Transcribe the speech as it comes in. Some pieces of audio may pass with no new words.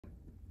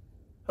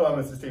Hello,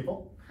 Mrs.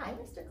 Steeple. Hi,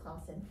 Mr.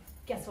 Clausen.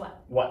 Guess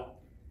what? What?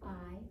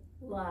 I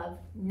love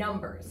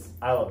numbers.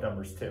 I love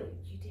numbers too.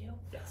 You do?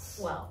 Yes.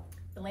 Well,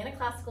 Atlanta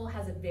Classical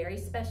has a very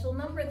special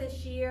number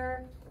this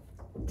year.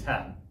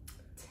 10.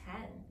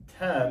 10.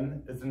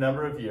 10 is the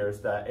number of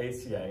years that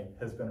ACA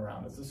has been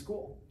around as a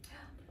school.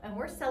 And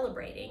we're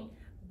celebrating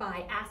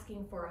by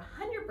asking for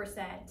 100%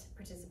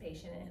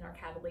 participation in our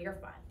Cavalier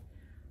Fund.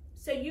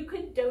 So you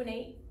could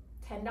donate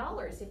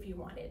 $10 if you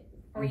wanted,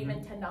 or even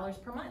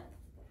 $10 per month.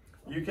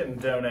 You can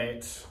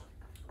donate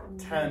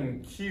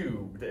 10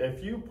 cubed.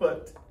 If you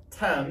put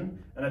 10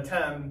 and a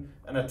 10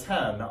 and a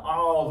 10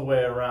 all the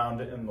way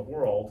around in the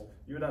world,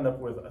 you would end up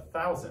with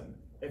 1,000.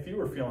 If you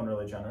were feeling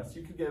really generous,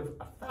 you could give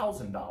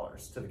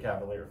 $1,000 to the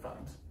Cavalier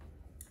Fund.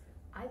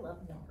 I love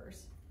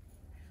numbers.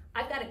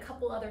 I've got a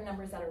couple other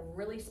numbers that are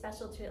really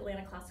special to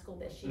Atlanta Classical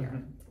this year.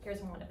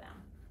 Here's one of them.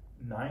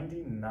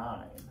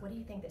 99. What do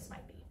you think this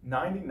might be?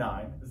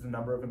 99 is the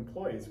number of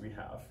employees we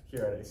have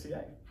here at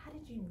ACA. How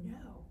did you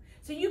know?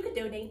 So you could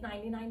donate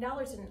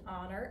 $99 in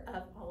honor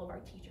of all of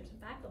our teachers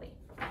and faculty.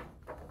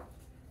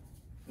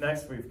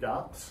 Next we've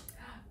got...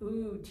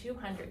 Ooh,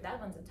 200. That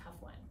one's a tough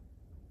one.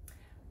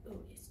 Ooh,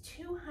 is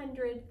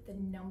 200 the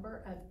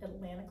number of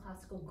Atlanta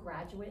Classical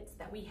graduates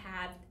that we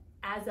have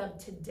as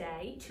of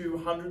today?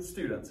 200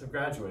 students have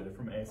graduated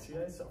from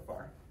ACA so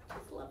far. I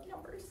love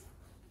numbers.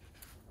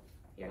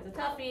 Here's a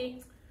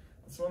toughie.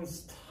 This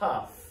one's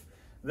tough.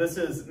 This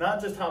is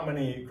not just how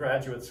many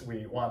graduates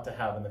we want to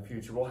have in the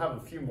future. We'll have a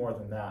few more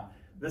than that.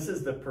 This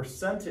is the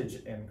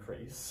percentage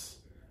increase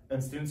in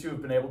students who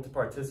have been able to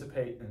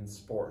participate in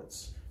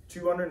sports.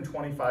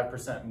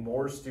 225%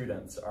 more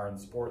students are in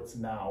sports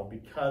now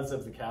because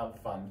of the CAV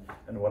Fund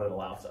and what it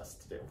allows us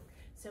to do.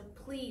 So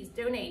please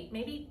donate.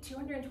 Maybe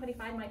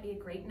 225 might be a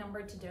great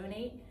number to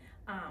donate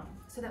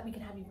so that we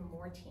can have even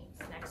more teams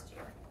next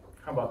year.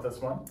 How about this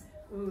one?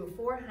 Ooh,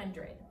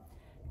 400.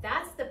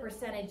 That's the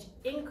percentage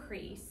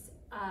increase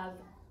of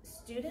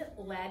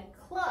student-led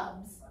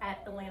clubs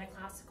at Atlanta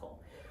Classical.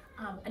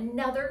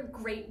 Another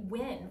great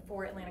win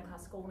for Atlanta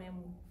Classical when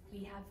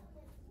we have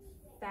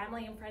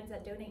family and friends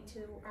that donate to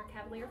our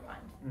Cavalier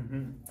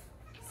Fund.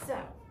 So.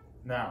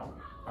 Now,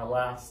 our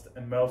last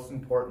and most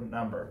important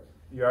number.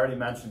 You already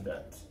mentioned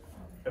it.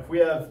 If we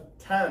have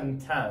 10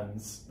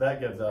 tens, that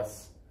gives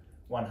us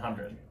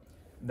 100.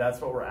 That's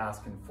what we're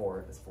asking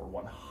for, is for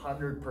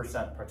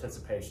 100%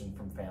 participation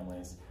from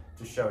families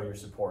to show your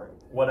support.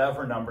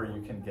 Whatever number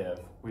you can give,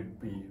 we'd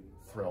be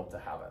thrilled to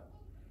have it.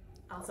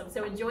 Awesome.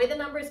 So enjoy the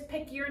numbers,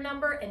 pick your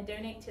number, and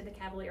donate to the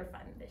Cavalier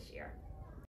Fund this year.